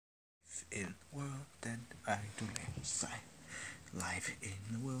in the world that I do live inside. Life in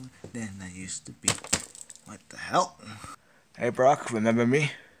the world than I used to be. What the hell? Hey Brock, remember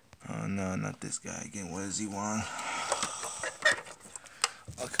me? Oh no, not this guy again. What does he want?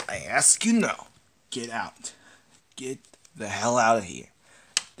 Look, I ask you no. Get out. Get the hell out of here.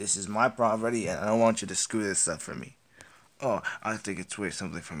 This is my property and I don't want you to screw this up for me. Oh, I think it's worth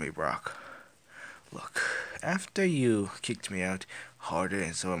something for me, Brock. Look, after you kicked me out harder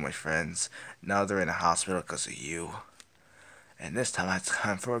and so are my friends, now they're in a hospital because of you. And this time it's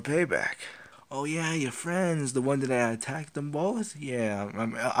time for a payback. Oh yeah, your friends, the one that I attacked them both? Yeah,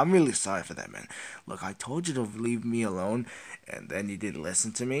 I'm really sorry for that, man. Look, I told you to leave me alone, and then you didn't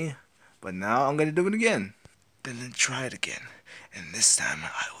listen to me. But now I'm gonna do it again. Then try it again. And this time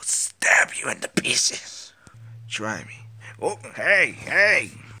I will stab you into pieces. Try me. Oh, hey,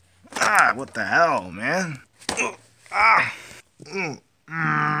 hey! Ah, what the hell, man? Ah!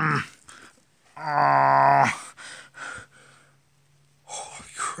 Ah! Holy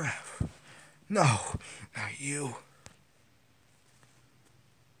crap. No, not you.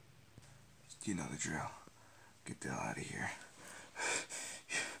 You know the drill. Get the hell out of here.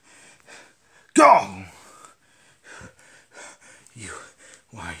 Go! You,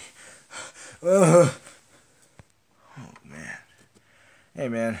 why? Oh, man. Hey,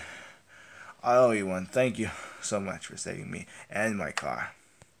 man. I owe you one. Thank you so much for saving me and my car.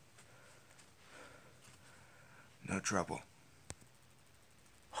 No trouble.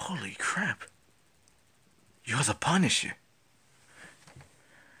 Holy crap. You're the Punisher.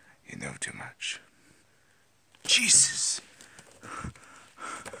 You know too much. Jesus.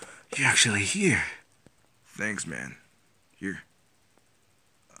 You're actually here. Thanks, man. Here.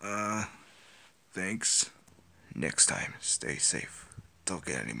 Thanks. Next time, stay safe. Don't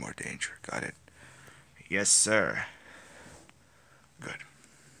get any more danger. Got it? Yes, sir. Good.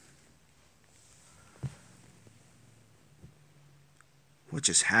 What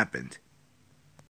just happened?